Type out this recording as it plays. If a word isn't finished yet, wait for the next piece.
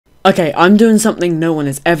Okay, I'm doing something no one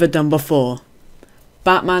has ever done before.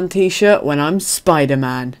 Batman t-shirt when I'm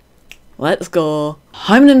Spider-Man. Let's go.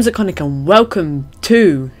 Hi, my name's Iconic and welcome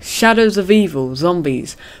to Shadows of Evil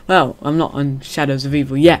Zombies. Well, I'm not on Shadows of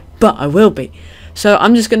Evil yet, but I will be. So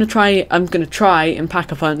I'm gonna try and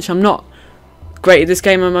pack a punch. I'm not great at this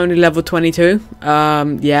game, I'm only level 22.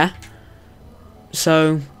 Yeah.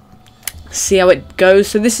 So see how it goes.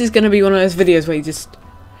 So this is gonna be one of those videos where you just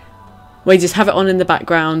have it on in the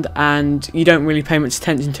background and you don't really pay much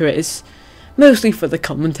attention to it. It's mostly for the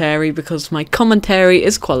commentary because my commentary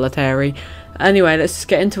is qualitary. Anyway, let's just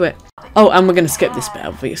get into it. Oh, and we're going to skip this bit,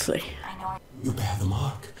 obviously. You bear the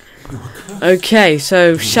mark. Okay,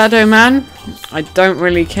 so Shadow Man. I don't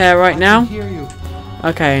really care right now.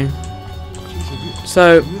 Okay.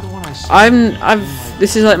 So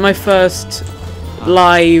this is like my first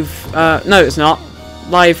live no, it's not.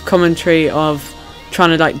 Live commentary of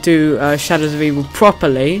trying to like do Shadows of Evil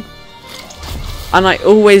properly, and I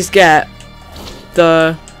always get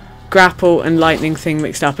the grapple and lightning thing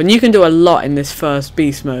mixed up, and you can do a lot in this first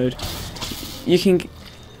beast mode. You can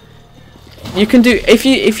do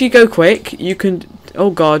if you go quick, you can. Oh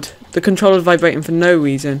god, the controller's vibrating for no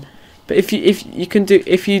reason. But if you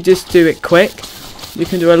just do it quick, you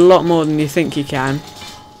can do a lot more than you think you can.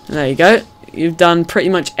 And there you go. You've done pretty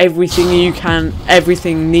much everything you can,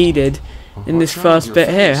 everything needed in this first bit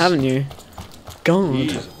here, haven't you?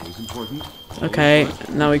 God. Okay,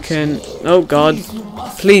 now we can... Oh god.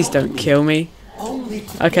 Please don't kill me.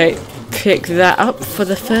 Okay, pick that up for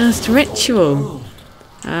the first ritual.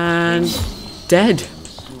 And... dead.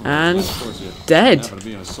 And... dead.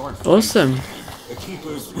 Awesome.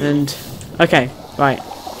 And... okay, right.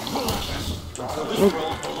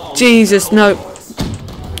 Oh, Jesus, no.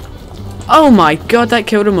 Oh my god, that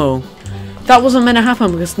killed them all. That wasn't meant to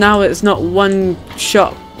happen because now it's not one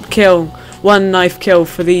shot kill, one knife kill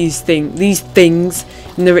for these things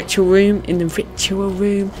in the ritual room.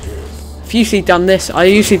 I've usually done this. I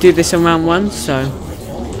usually do this in round 1, so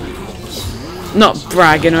not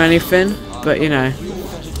bragging or anything, but you know,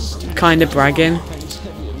 kind of bragging.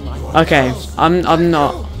 Okay, I'm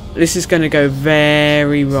not. This is gonna go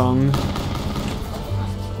very wrong.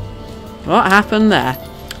 What happened there?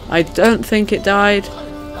 I don't think it died.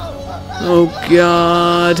 Oh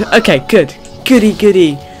god. Okay, good.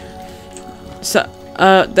 Goody. So,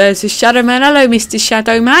 there's a Shadow Man. Hello, Mr.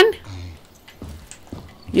 Shadow Man.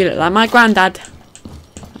 You look like my granddad.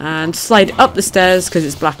 And slide up the stairs because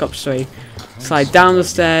it's Black Ops 3. Slide down the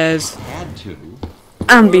stairs.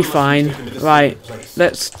 And be fine. Right.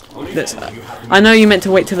 Let's. I know you meant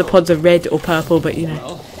to wait till the pods are red or purple, but you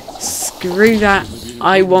know. Screw that.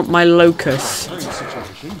 I want my locus.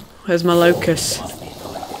 Where's my locus?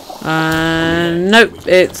 Nope,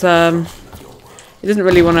 it doesn't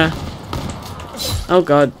really want to. Oh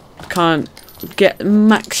god, can't get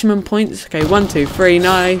maximum points. Okay, 1, 2, 3,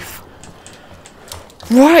 knife.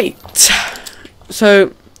 Right.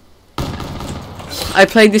 So I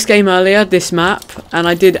played this game earlier, this map, and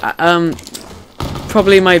I did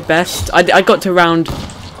probably my best. I got to round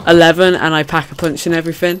 11 and I pack a punch and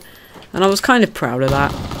everything, and I was kind of proud of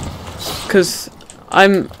that because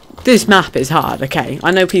this map is hard, okay.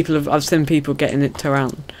 I know I've seen people getting it to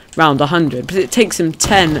round 100, but it takes them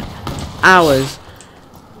 10 hours.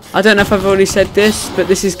 I don't know if I've already said this, but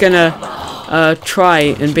this is gonna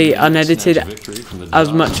try and be unedited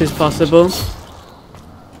as much as possible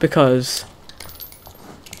because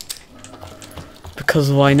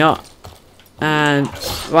why not? And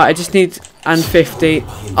right, I just need 50.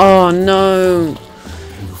 Oh no,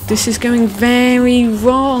 this is going very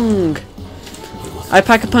wrong. I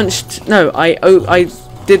pack a punch. No, I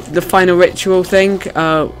did the final ritual thing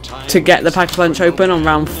to get the pack a punch open on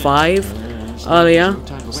round 5 earlier.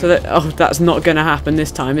 So that's not gonna happen this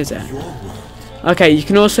time, is it? Okay, you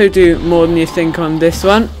can also do more than you think on this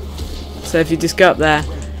one. So if you just go up there,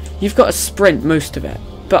 you've got to sprint most of it.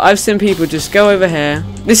 But I've seen people just go over here.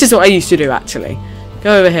 This is what I used to do actually.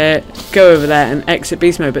 Go over here, go over there, and exit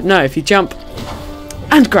beast mode. But no, if you jump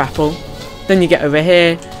and grapple, then you get over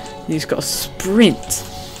here. You just got to sprint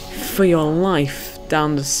for your life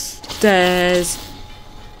down the stairs.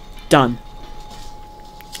 Done.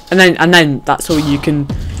 And then that's all you can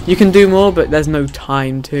do more, but there's no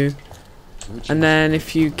time to. And then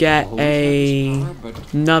if you get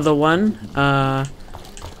another one,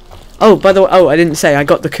 oh, by the way, I didn't say I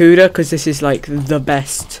got the Cuda because this is like the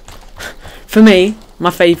best for me.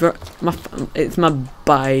 My favourite. It's my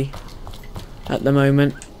buy at the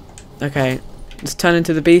moment. Okay. Let's turn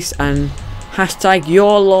into the beast and hashtag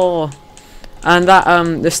your law. And that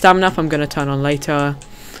the stamina up I'm gonna turn on later.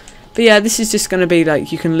 But yeah, this is just gonna be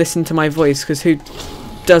like you can listen to my voice because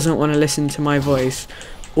doesn't want to listen to my voice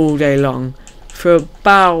all day long for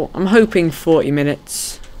about, I'm hoping 40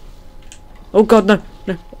 minutes. Oh god, no,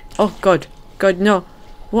 no. Oh god, god, no.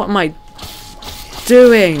 What am I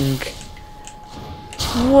doing?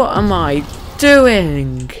 What am I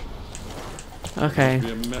doing? Okay.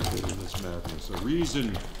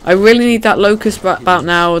 I really need that locust about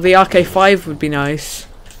now. The RK5 would be nice.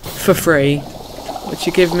 For free. Which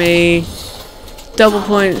you give me double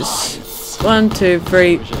points. 1, 2,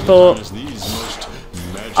 3, 4.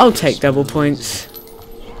 I'll take double points.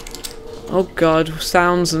 Oh god,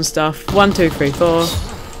 sounds and stuff. 1, 2, 3, 4.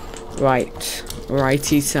 Right.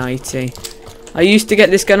 Righty tighty. I used to get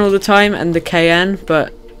this gun all the time and the KN,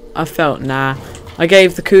 but I felt nah. I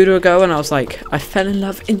gave the Kuda a go and I was like, I fell in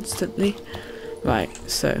love instantly. Right,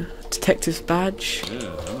 so detective's badge.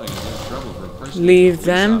 Leave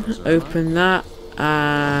them, open that,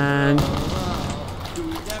 and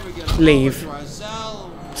leave.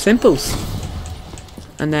 Simples.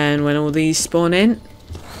 And then when all these spawn in,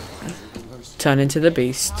 turn into the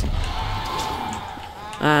beast.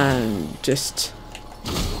 And just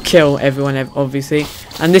kill everyone, obviously.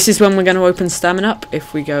 And this is when we're going to open stamina up,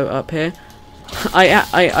 if we go up here.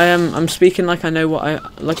 I'm speaking like I know what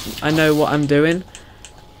I know what I'm doing,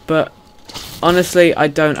 but honestly I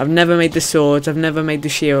don't. I've never made the swords, I've never made the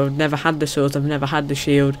shield, I've never had the swords, I've never had the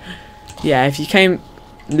shield. Yeah, if you came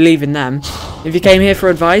leaving them, if you came here for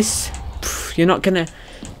advice, you're not gonna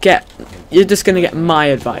get, you're just gonna get my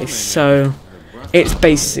advice. So it's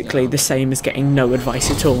basically the same as getting no advice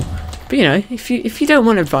at all. But you know, if you don't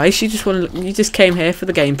want advice, you just came here for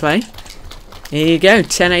the gameplay. Here you go,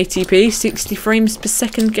 1080p, 60 frames per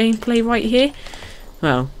second gameplay right here.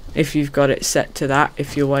 Well, if you've got it set to that,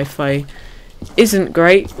 if your Wi-Fi isn't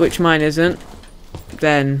great, which mine isn't,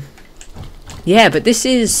 then yeah, but this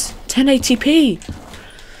is 1080p.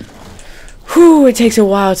 Whew, it takes a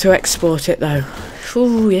while to export it though.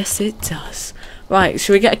 Ooh, yes it does. Right,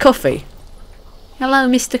 shall we get a coffee? Hello,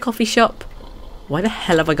 Mr. Coffee Shop. Why the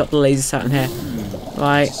hell have I got the laser sight on here?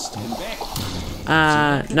 Right.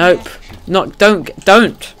 Nope. Don't get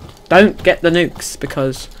the nukes,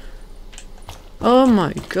 because oh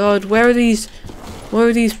my god, where are these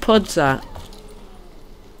pods at?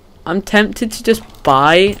 I'm tempted to just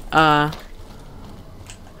buy the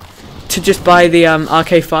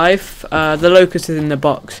RK5. The locust is in the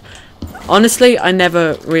box. Honestly, I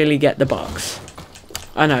never really get the box.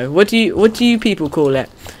 I know. What do you people call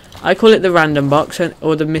it? I call it the random box,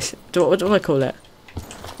 or the what do I call it?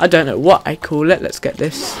 I don't know what I call it. Let's get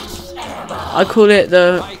this. I call it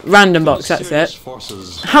the random box, that's it.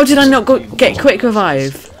 How did I not get quick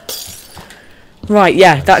revive? Right,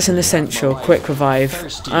 yeah, that's an essential, quick revive.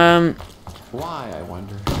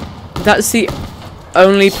 That's the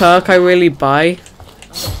only perk I really buy.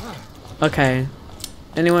 Okay.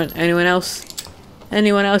 Anyone else?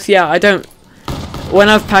 Anyone else? Yeah, I don't. When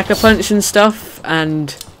I've pack-a-punch and stuff,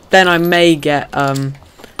 and then I may get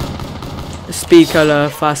speed color,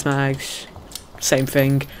 fast mags, same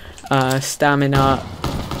thing. Stamina,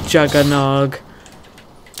 Juggernog,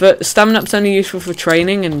 but stamina up's only useful for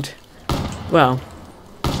training, and well,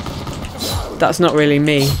 that's not really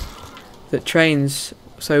me that trains.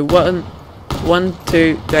 So 1,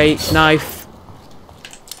 2, 3, knife,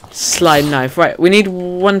 slide knife. Right, we need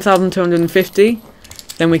 1,250.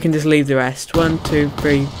 Then we can just leave the rest. 1, 2,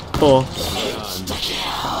 3, 4.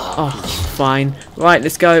 Oh, fine. Right,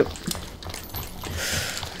 let's go.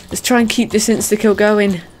 Let's try and keep this insta-kill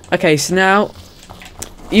going. Okay, so now,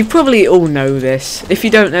 you probably all know this. If you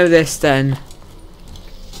don't know this, then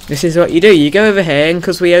this is what you do. You go over here, and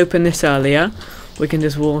because we opened this earlier, we can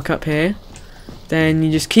just walk up here. Then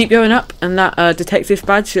you just keep going up, and that detective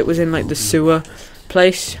badge that was in like the sewer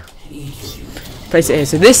place it here.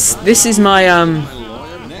 So this is my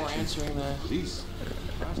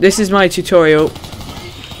this is my tutorial,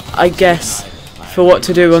 I guess, for what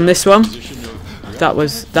to do on this one. That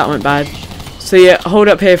went bad. So yeah, hold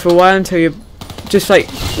up here for a while until you're just like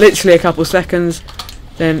literally a couple seconds,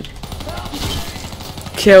 then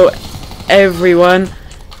kill everyone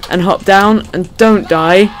and hop down and don't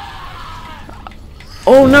die.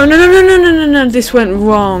 Oh no, this went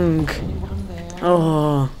wrong.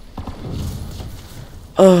 Oh.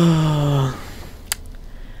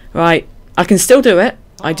 Right, I can still do it.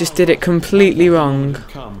 I just did it completely wrong.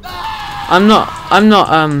 I'm not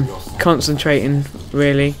concentrating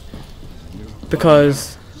really,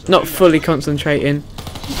 because not fully concentrating.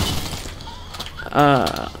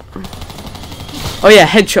 Oh yeah,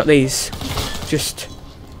 headshot these. Just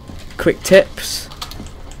quick tips.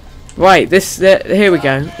 Right, here we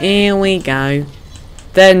go. Here we go.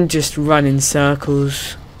 Then just run in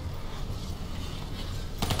circles.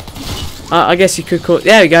 I guess you could call it.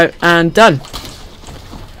 There we go, and done.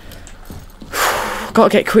 Gotta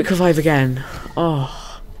get quick revive again.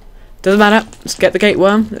 Oh, doesn't matter. Let's get the gate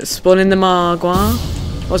worm. Let's spawn in the Margwa.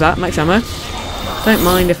 What's that? Max ammo. Don't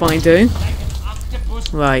mind if I do.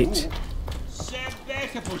 Right.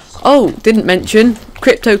 Oh, didn't mention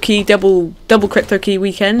crypto key double crypto key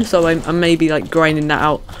weekend. So I'm maybe like grinding that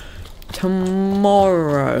out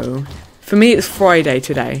tomorrow. For me, it's Friday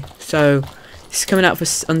today. So it's coming out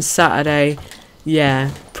on Saturday.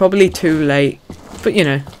 Yeah, probably too late. But you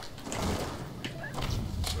know.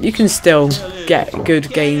 You can still get a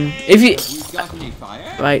good game if you.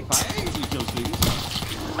 Right.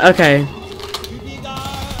 Okay.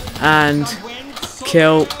 And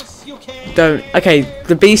kill. Don't. Okay,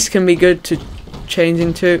 the beast can be good to change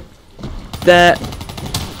into. There.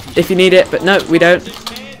 If you need it, but no, we don't.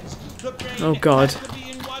 Oh god.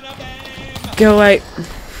 Go away.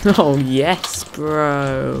 Oh yes,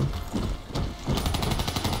 bro.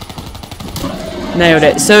 Nailed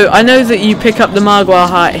it. So I know that you pick up the Margwa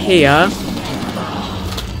heart here.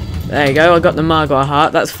 There you go. I got the Margwa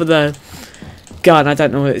heart. That's for the gun. I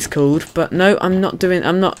don't know what it's called, but no, I'm not getting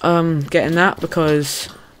that because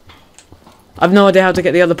I've no idea how to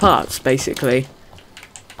get the other parts. Basically,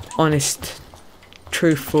 honest,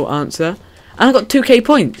 truthful answer. And I got 2k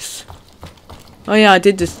points. Oh yeah, I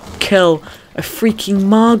did just kill a freaking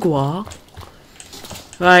Margwa.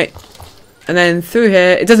 Right, and then through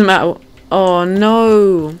here. It doesn't matter. Oh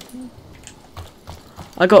no!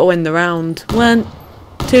 I gotta win the round. 1,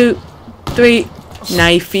 2, 3.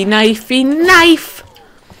 Knifey, knifey, knife!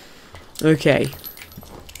 Okay.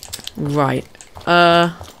 Right.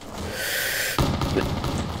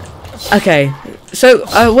 Okay. So,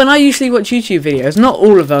 when I usually watch YouTube videos, not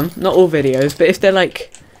all of them, not all videos, but if they're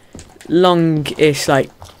like long-ish,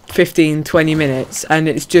 like 15, 20 minutes, and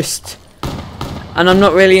it's just... And I'm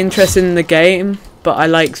not really interested in the game, but I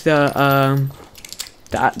like the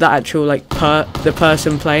actual like the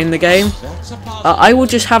person playing the game. I will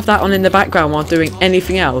just have that on in the background while doing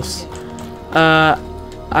anything else.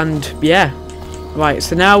 And yeah, right.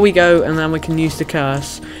 So now we go, and then we can use the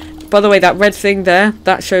curse. By the way, that red thing there,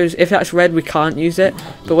 that shows if that's red we can't use it,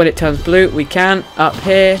 but when it turns blue we can. Up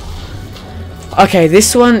here. Okay,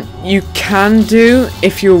 this one you can do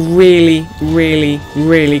if you're really, really,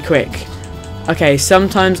 really quick. Okay,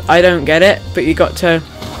 sometimes I don't get it, but you got to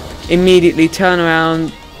immediately turn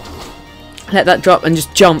around, let that drop, and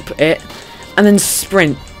just jump it, and then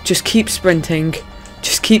sprint. Just keep sprinting,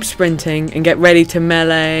 and get ready to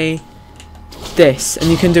melee this, and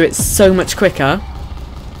you can do it so much quicker.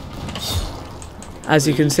 As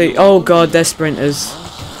you can see, oh god, they're sprinters.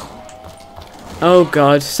 Oh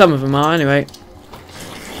god, some of them are anyway.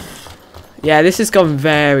 Yeah, this has gone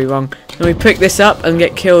very wrong. And we pick this up and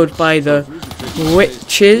get killed by the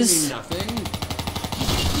witches.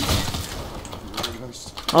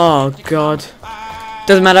 Oh god.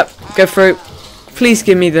 Doesn't matter. Go through. Please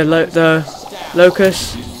give me the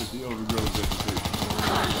locust.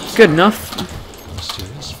 Good enough.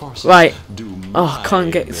 Right. Oh,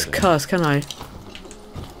 can't get this curse, can I?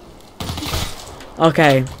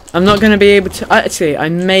 Okay. I'm not going to be able to... Actually, I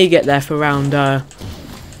may get there for round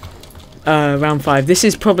 5. This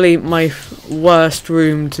is probably my worst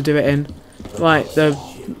room to do it in. Right, the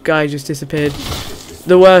guy just disappeared.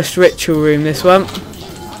 The worst ritual room, this one.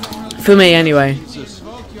 For me, anyway.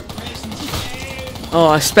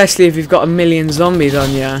 Oh, especially if you've got a million zombies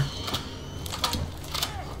on you.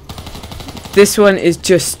 This one is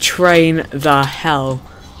just train the hell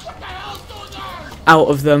out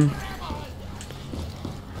of them.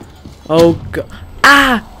 Oh god.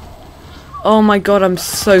 Ah! Oh my god, I'm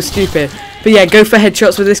so stupid. But yeah, go for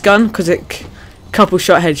headshots with this gun, because it couple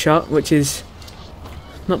shot headshot, which is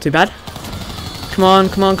not too bad. Come on,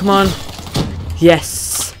 come on, come on.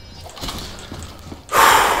 Yes.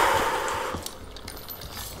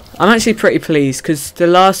 I'm actually pretty pleased, because the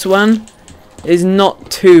last one is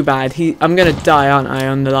not too bad. I'm going to die, aren't I,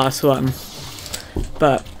 on the last one.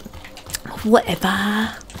 But,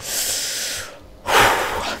 whatever.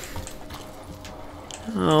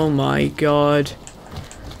 Oh my god.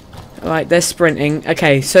 Right, they're sprinting.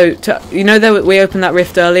 Okay, so you know that we opened that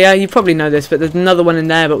rift earlier. You probably know this, but there's another one in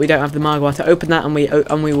there, but we don't have the Margwa to open that,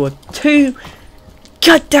 and we were too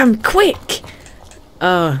goddamn quick.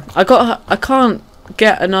 I can't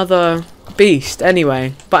get another beast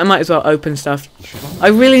anyway, but I might as well open stuff. I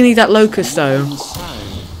really need that locust though.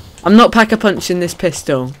 I'm not pack-a-punching this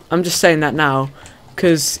pistol. I'm just saying that now,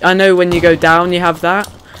 because I know when you go down you have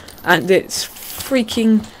that, and it's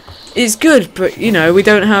freaking... It's good, but you know, we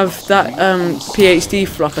don't have that PhD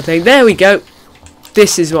flopper thing. There we go.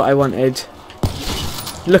 This is what I wanted.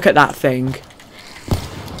 Look at that thing.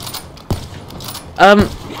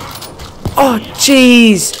 Oh,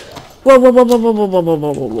 jeez. Whoa, whoa, whoa, whoa, whoa, whoa, whoa,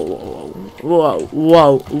 whoa, whoa, whoa, whoa,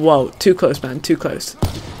 whoa, whoa. Too close, man. Too close.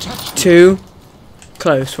 Too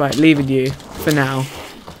close. Right, leaving you for now.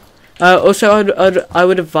 Also, I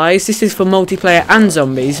would advise, this is for multiplayer and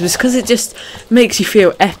zombies, just because it just makes you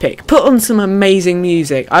feel epic. Put on some amazing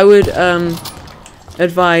music. I would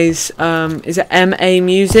advise, is it MA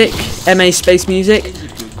music? MA space music?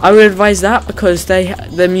 I would advise that because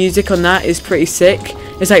the music on that is pretty sick.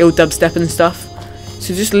 It's like all dubstep and stuff.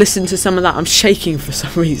 So just listen to some of that. I'm shaking for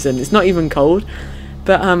some reason. It's not even cold.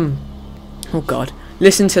 But, oh god.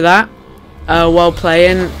 Listen to that while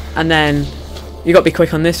playing, and then you got to be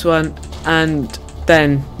quick on this one, and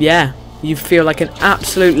then yeah, you feel like an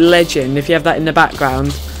absolute legend if you have that in the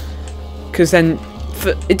background, because then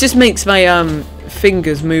it just makes my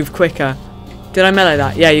fingers move quicker. Did I melee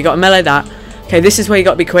that? Yeah, you got to melee that. Okay, this is where you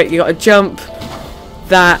got to be quick. You got to jump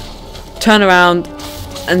that, turn around,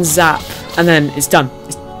 and zap, and then it's done.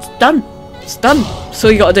 It's done. It's done. That's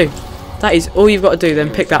all you got to do. That is all you've got to do. Then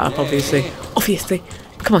pick that up, obviously. Obviously.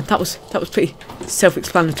 Come on, that was pretty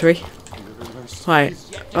self-explanatory. Right,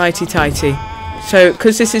 righty tighty. So,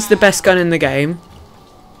 because this is the best gun in the game,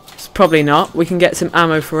 it's probably not. We can get some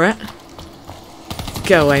ammo for it.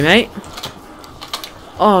 Go away, mate.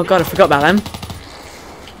 Oh god, I forgot about them.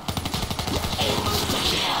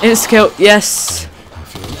 Insta kill, yes.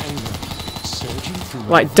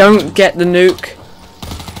 Right, don't get the nuke,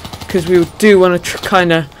 because we do want to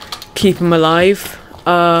kind of keep them alive.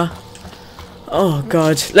 Oh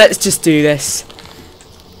god, let's just do this.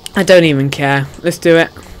 I don't even care. Let's do it.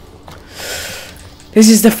 This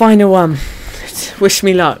is the final one. Wish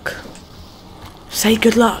me luck. Say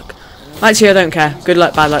good luck. Actually, I don't care. Good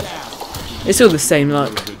luck, bad luck. It's all the same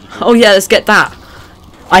luck. Oh yeah, let's get that.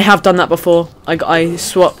 I have done that before. I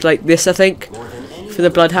swapped like this, I think, for the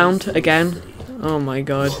Bloodhound again. Oh my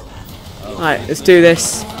god. Right, let's do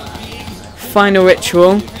this. Final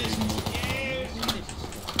ritual.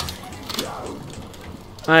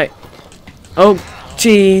 Right. Oh,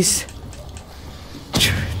 jeez.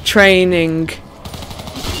 Training.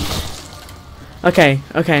 Okay,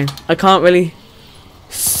 okay. I can't really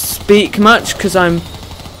speak much because I'm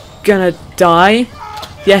gonna die.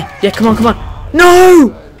 Yeah, yeah, come on, come on.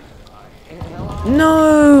 No!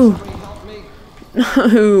 No!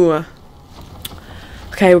 No!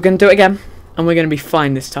 Okay, we're gonna do it again. And we're gonna be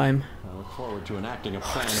fine this time.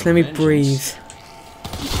 Just let me breathe.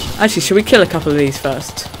 Actually, should we kill a couple of these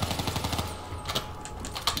first?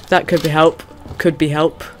 That could be help. Could be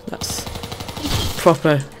help. That's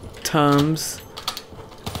proper terms.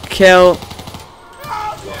 Kill.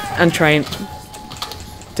 And train.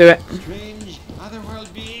 Do it.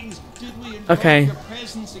 Okay.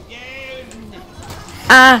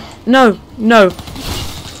 Ah! No! No!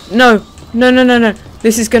 No! No, no, no, no.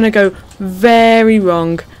 This is gonna go very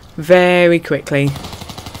wrong very quickly.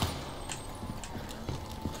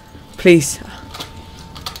 Please.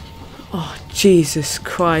 Oh, Jesus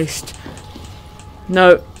Christ.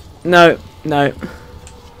 No. No. No.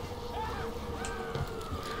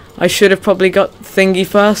 I should have probably got thingy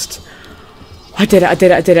first. I did it, I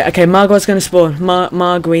did it, I did it. Okay, Margot's gonna spawn.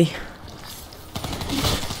 Margui.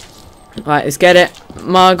 Right, let's get it.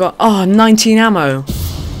 Margot. Oh, 19 ammo.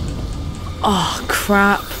 Oh,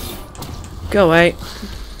 crap. Go away.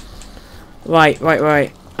 Right, right,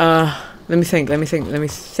 right. Let me think, let me think, let me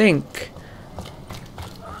think.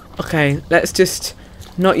 Okay, let's just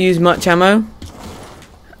not use much ammo.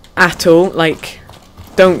 At all. Like,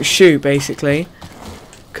 don't shoot, basically.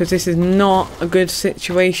 Because this is not a good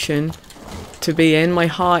situation to be in. My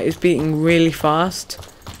heart is beating really fast.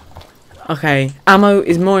 Okay, ammo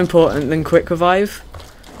is more important than quick revive.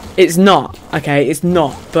 It's not, okay, it's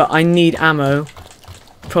not, but I need ammo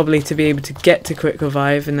probably to be able to get to quick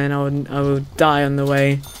revive, and then I will die on the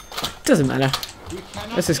way. Doesn't matter.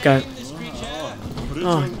 Let's just go.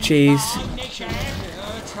 Oh, jeez.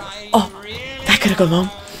 Oh, that could have gone wrong.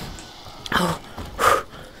 Oh.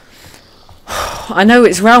 I know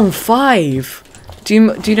it's round 5. Do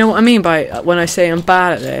you know what I mean by when I say I'm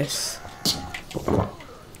bad at this?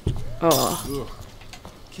 Oh.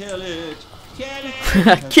 Kill it. Kill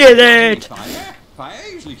it. Kill it. Fire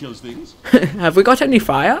usually kills things. Have we got any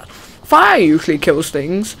fire? Fire usually kills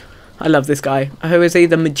things. I love this guy. Who is he?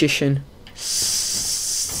 The magician.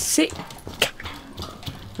 Sick.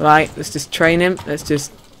 Right, let's just train him. Let's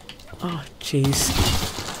just... Oh, jeez.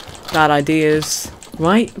 Bad ideas.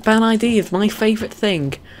 Right? Bad ideas. My favourite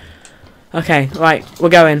thing. Okay, right. We're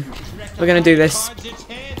going. We're going to do this.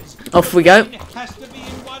 Off we go.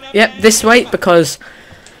 Yep, this way, because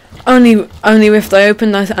Only Rift I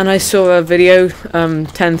opened and I saw a video, 10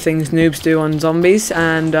 things noobs do on zombies,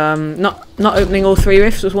 and not opening all 3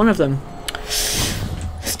 rifts was one of them.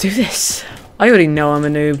 Let's do this. I already know I'm a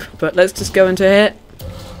noob, but let's just go into it.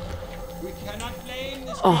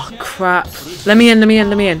 Oh crap! Let me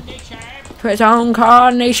in. Put on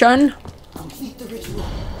carnation.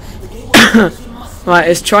 Right,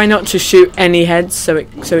 let's try not to shoot any heads so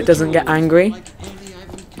it doesn't get angry.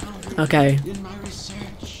 Okay.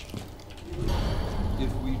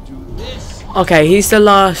 Okay, he's the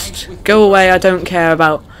last. Go away, I don't care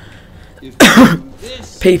about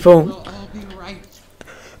people.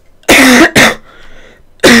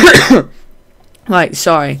 Right,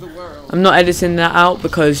 sorry. I'm not editing that out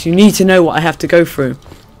because you need to know what I have to go through.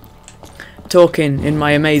 Talking in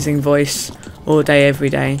my amazing voice all day, every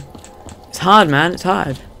day. It's hard, man, it's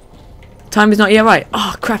hard. Time is not yet right.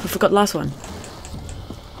 Oh crap, I forgot the last one.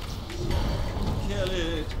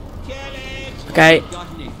 Okay,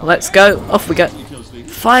 let's go. Off we go.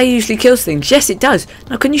 Fire usually kills things. Yes, it does.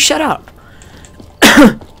 Now, can you shut up?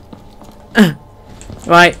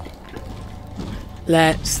 Right.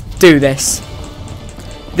 Let's do this.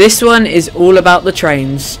 This one is all about the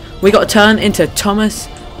trains. We got to turn into Thomas.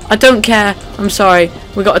 I don't care. I'm sorry.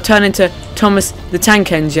 We got to turn into Thomas the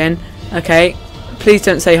Tank Engine. Okay. Please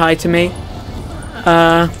don't say hi to me.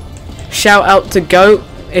 Shout out to Goat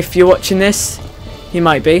if you're watching this. You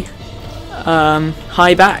might be.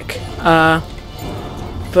 Hi back.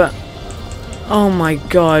 But oh my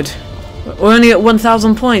god, we're only at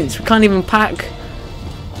 1,000 points. We can't even pack.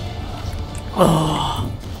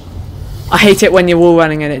 Oh, I hate it when you're wall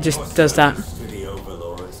running and it just does that.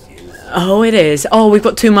 Oh, it is. Oh, we've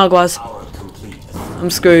got 2 Magwas. I'm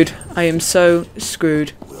screwed. I am so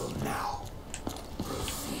screwed.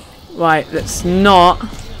 Right, let's not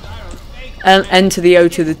enter the O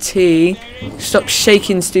to the T. Stop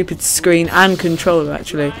shaking stupid screen and controller,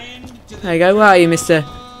 actually. There you go. Where are you, Mr.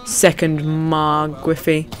 Second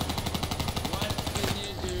Margriffy?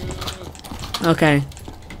 Okay.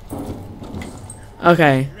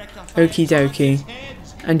 Okay. Okie dokie.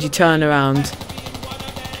 And you turn around.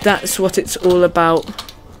 That's what it's all about.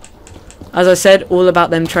 As I said, all about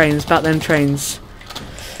them trains. About them trains.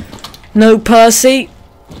 No Percy.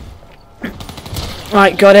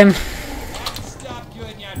 Right, got him.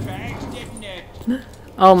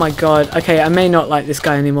 Oh my god. Okay, I may not like this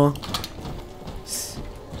guy anymore.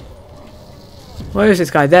 Where is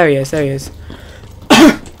this guy? There he is. There he is.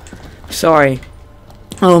 Sorry.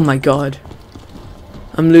 Oh my god.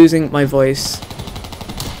 I'm losing my voice.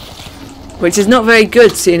 Which is not very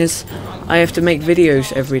good, seeing as I have to make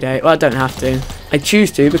videos every day. Well, I don't have to. I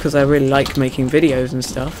choose to because I really like making videos and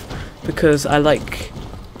stuff. Because I like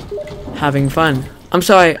having fun. I'm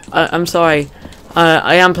sorry. I'm sorry.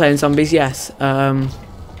 I am playing zombies, yes.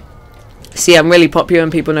 See, I'm really popular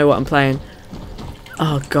and people know what I'm playing.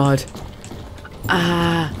 Oh god.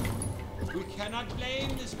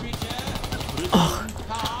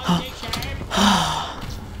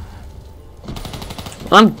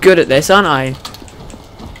 I'm good at this, aren't I?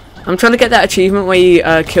 I'm trying to get that achievement where you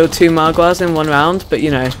kill 2 Magwas in 1 round, but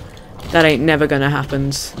you know, that ain't never gonna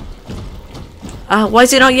happen. Why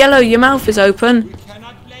is it not yellow? Your mouth is open.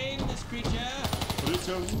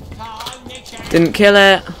 Didn't kill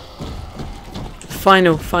it.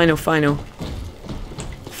 Final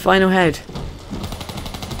head.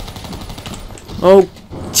 Oh,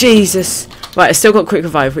 Jesus. Right, I still got quick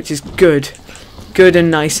revive, which is good. Good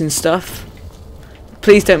and nice and stuff.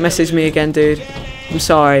 Please don't message me again, dude. I'm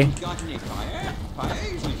sorry.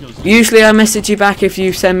 Usually I message you back if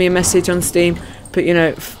you send me a message on Steam. But, you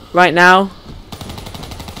know, right now,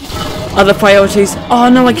 other priorities. Oh,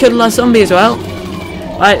 no, I killed the last zombie as well.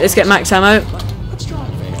 Right, let's get max ammo.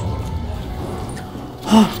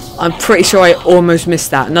 Oh, I'm pretty sure I almost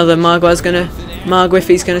missed that. Another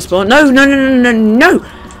Margriffy's gonna spawn. No.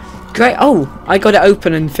 Great. Oh, I got it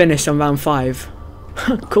open and finished on round 5.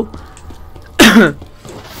 Cool.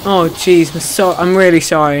 Oh, jeez. I'm really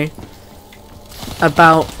sorry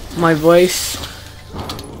about my voice.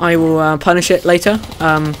 I will punish it later.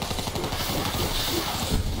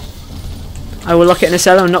 I will lock it in a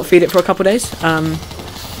cellar and not feed it for a couple of days. I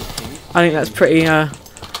think that's pretty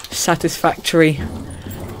satisfactory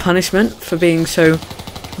punishment for being so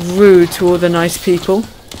rude to all the nice people.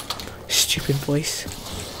 Stupid voice.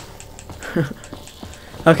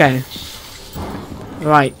 Okay.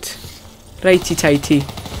 Right. Righty-tighty.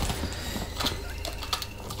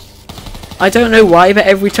 I don't know why, but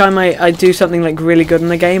every time I do something like really good in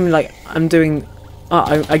the game, like I'm doing,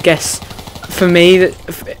 I guess for me,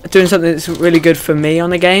 doing something that's really good for me on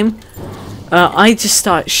the game, I just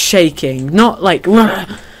start shaking. Not like,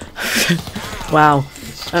 Wow.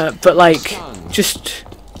 But like, just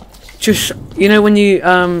you know when you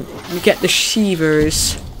get the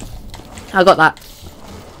shivers. I got that.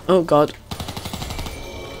 Oh god.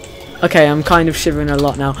 Okay, I'm kind of shivering a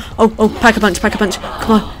lot now. Oh, pack a punch, pack a punch.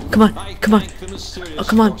 Come on, come on, come on. Oh,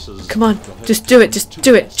 come on, come on. Just do it, just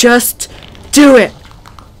do it, just do it.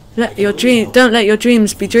 Don't let your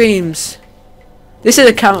dreams be dreams. This is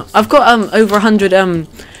a count. I've got over 100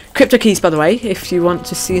 crypto keys, by the way, if you want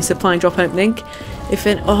to see a supply and drop opening.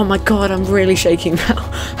 Oh my god, I'm really shaking now.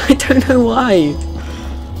 I don't know why.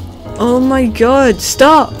 Oh my god,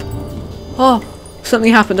 stop. Oh,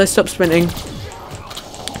 something happened. I stopped sprinting.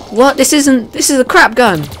 What? This is a crap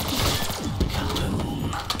gun.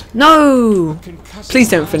 No! Please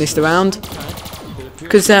don't finish the round.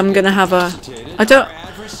 Because I'm going to have a...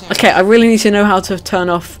 Okay, I really need to know how to turn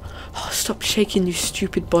off... Oh, stop shaking, you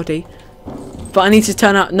stupid body. But I need to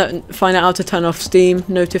find out how to turn off Steam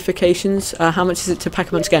notifications. How much is it to pack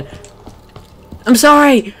a punch again? I'm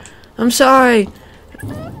sorry! I'm sorry!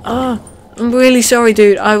 Oh, I'm really sorry,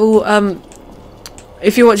 dude. I will...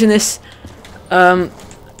 if you're watching this... I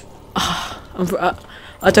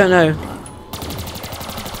don't know.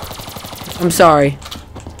 I'm sorry.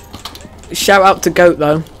 Shout out to Goat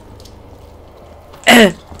though.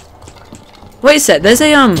 Wait a sec. There's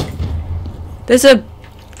a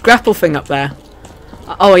grapple thing up there.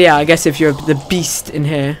 Oh yeah, I guess if you're the beast in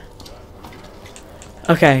here.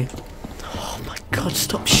 Okay. Oh my god!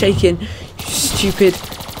 Stop shaking, you stupid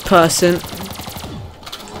person.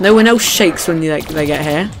 No one else shakes when they get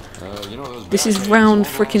here. This is round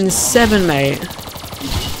freaking 7, mate.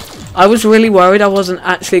 I was really worried I wasn't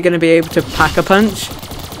actually going to be able to pack a punch.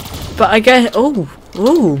 But I guess... Oh,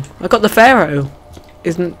 I got the Pharaoh.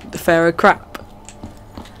 Isn't the Pharaoh crap?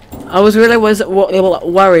 I was really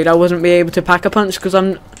worried I wasn't be able to pack a punch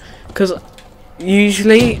because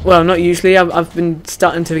usually... Well, not usually. I've been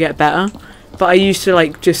starting to get better. But I used to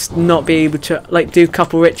like just not be able to like do a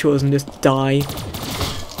couple rituals and just die.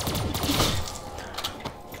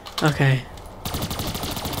 Okay.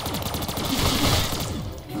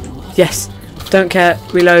 Yes. Don't care.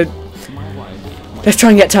 Reload. Let's try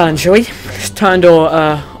and get turned, shall we? Turned or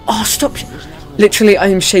oh, stop! Literally, I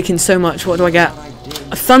am shaking so much. What do I get?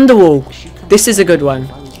 A thunder wall. This is a good one.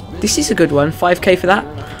 This is a good one. 5k for that.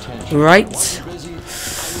 Right.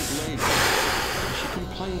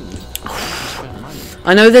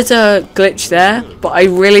 I know there's a glitch there, but I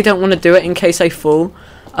really don't want to do it in case I fall.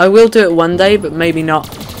 I will do it one day, but maybe not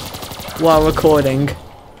while recording.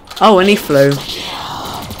 Oh, and he flew.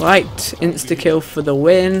 Right, insta-kill for the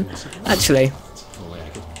win. Actually,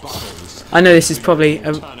 I know this is probably...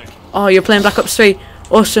 oh, you're playing Black Ops 3.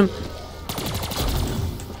 Awesome.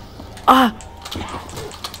 Ah!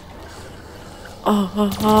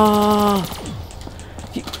 Oh.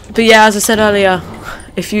 But yeah, as I said earlier,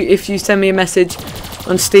 if you send me a message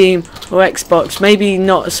on Steam or Xbox, maybe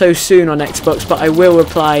not so soon on Xbox, but I will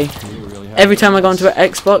reply. Every time I go onto an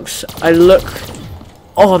Xbox, I look...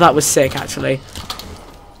 Oh, that was sick, actually.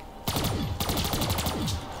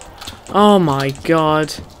 Oh my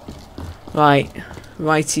god. Right.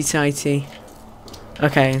 Righty-tighty.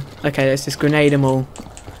 Okay, let's just grenade them all.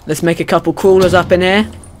 Let's make a couple crawlers up in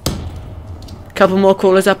here. Couple more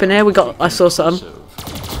crawlers up in here. I saw some.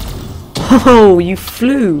 Oh, you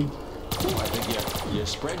flew.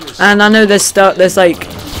 And I know there's like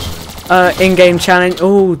in-game challenge.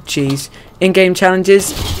 Oh, jeez. In-game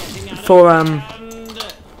challenges for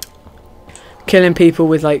killing people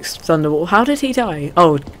with like thunderbolt. How did he die?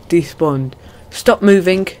 Oh, despawned. Stop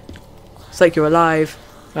moving. It's like you're alive,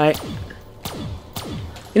 right?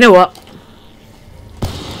 You know what?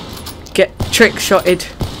 Get trick-shotted.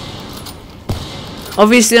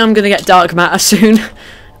 Obviously, I'm gonna get dark matter soon,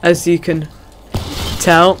 as you can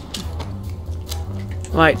tell.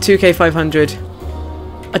 Right, 2k 500.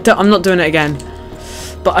 I'm not doing it again,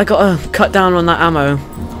 but I gotta cut down on that ammo.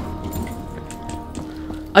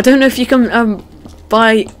 I don't know if you can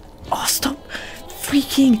buy... Oh, stop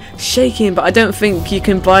freaking shaking! But I don't think you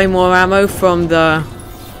can buy more ammo from the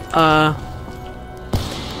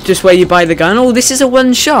just where you buy the gun. Oh, this is a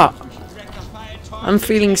one shot. I'm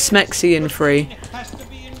feeling smexy and free.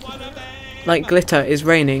 Like glitter is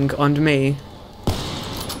raining on me.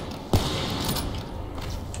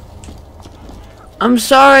 I'm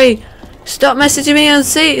sorry. Stop messaging me on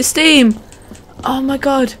Steam. Oh my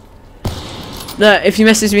god. Look, if you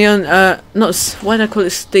message me on why did I call it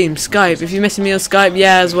Steam? Skype. If you message me on Skype,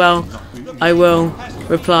 yeah, as well, I will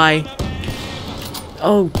reply.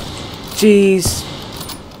 Oh, jeez.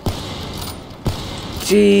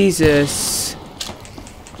 Jesus.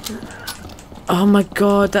 Oh my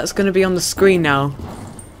god, that's gonna be on the screen now.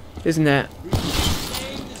 isn't it?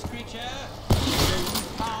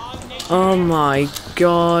 Oh my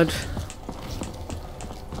god.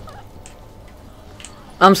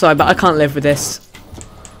 I'm sorry, but I can't live with this.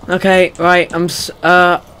 Okay, right.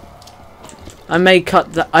 I may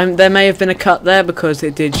cut that. There may have been a cut there because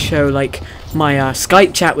it did show like my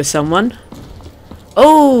Skype chat with someone.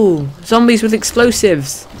 Oh, zombies with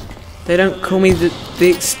explosives. They don't call me the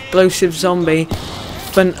explosive zombie.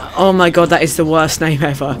 But oh my god, that is the worst name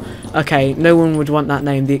ever. Okay, no one would want that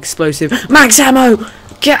name. The explosive. Max ammo!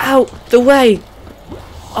 Get out the way!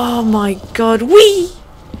 Oh my god, wee!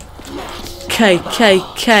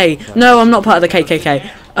 KKK. No, I'm not part of the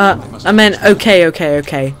KKK. I meant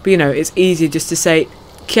okay. But you know, it's easier just to say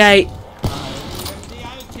K.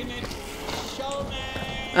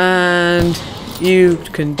 And you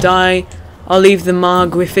can die. I'll leave the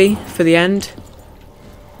Margriffy for the end.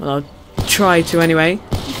 Well, I'll try to anyway,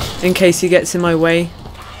 in case he gets in my way.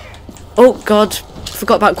 Oh god,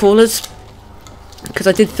 forgot about crawlers. Because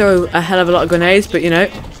I did throw a hell of a lot of grenades, but you know,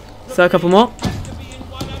 throw a couple more.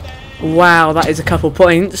 Wow, that is a couple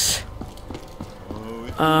points.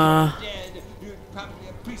 Got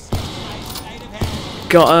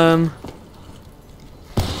him.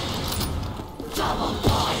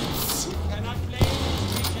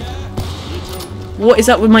 What is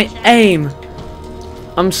up with my aim?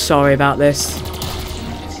 I'm sorry about this.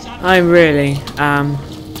 I really am.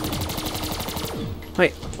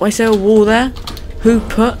 Wait, why is there a wall there? Who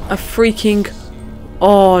put a freaking...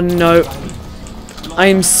 Oh no.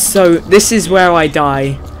 I'm so... This is where I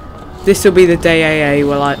die. This will be the day AA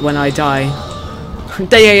when I die.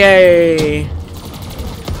 Day AA!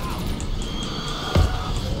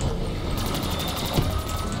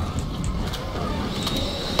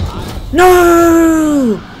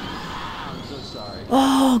 No!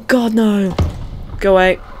 Oh god, no. Go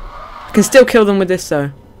away. I can still kill them with this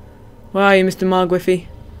though. Where are you, Mr. Margriffy?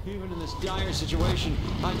 Even in this dire situation,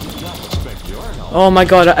 I did not expect your help. Oh my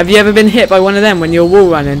god, have you ever been hit by one of them when you're wall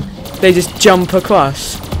running? They just jump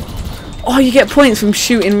across. Oh, you get points from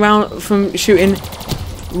shooting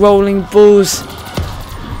rolling balls.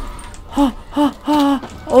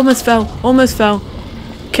 Almost fell.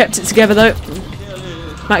 Kept it together though.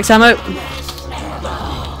 Max ammo.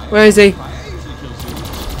 Where is he?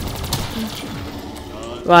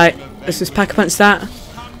 Right, let's just pack a punch that.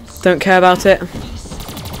 Don't care about it.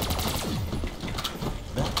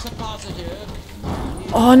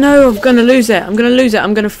 Oh no, I'm gonna lose it. I'm gonna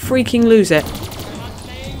freaking lose it.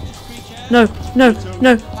 No.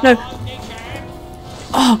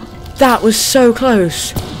 Oh, that was so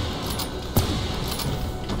close.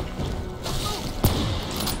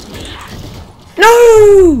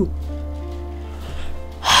 No!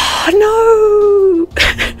 No!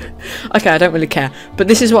 Okay, I don't really care. But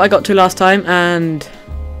this is what I got to last time, and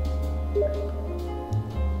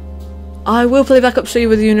I will play back up to you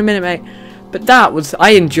with you in a minute, mate. But that was...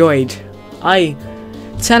 I enjoyed.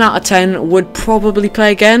 10 out of 10 would probably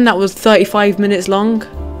play again. That was 35 minutes long.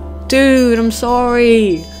 Dude, I'm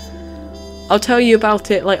sorry. I'll tell you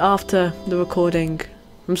about it, like, after the recording.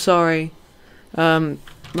 I'm sorry. My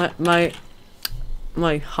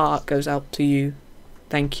heart goes out to you.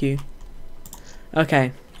 Thank you.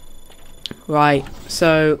 Okay. Right.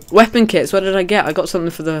 So, weapon kits. What did I get? I got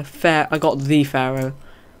something for the fair. I got the Pharaoh.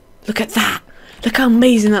 Look at that. Look how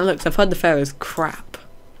amazing that looks. I've heard the Pharaoh's crap.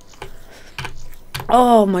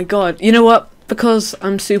 Oh my god. You know what? Because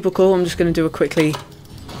I'm super cool, I'm just going to do a quickly...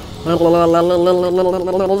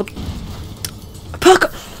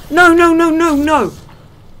 Parker! No!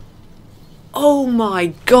 Oh my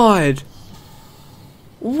god.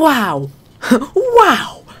 Wow.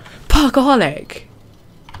 Wow. Parkaholic.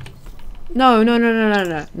 No.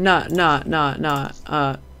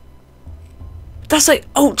 That's like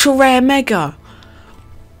ultra rare mega.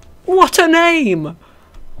 What a name.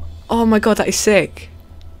 Oh my god, that is sick.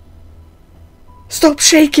 Stop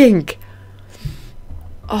shaking.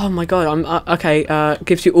 Oh my god, I'm okay.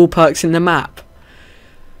 Gives you all perks in the map.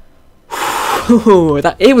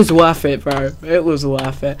 It was worth it, bro. It was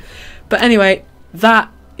worth it. But anyway, that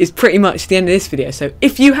is pretty much the end of this video. So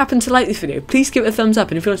if you happen to like this video, please give it a thumbs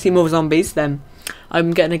up. And if you want to see more zombies, then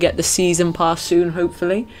I'm gonna get the season pass soon,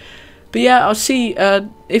 hopefully. But yeah, I'll see.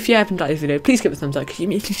 If you happen to like this video, please give it a thumbs up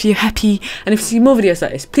if you're happy. And if you see more videos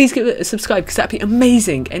like this, please give it a subscribe because that'd be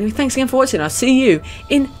amazing. Anyway, thanks again for watching. I'll see you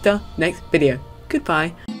in the next video.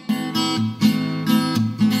 Goodbye.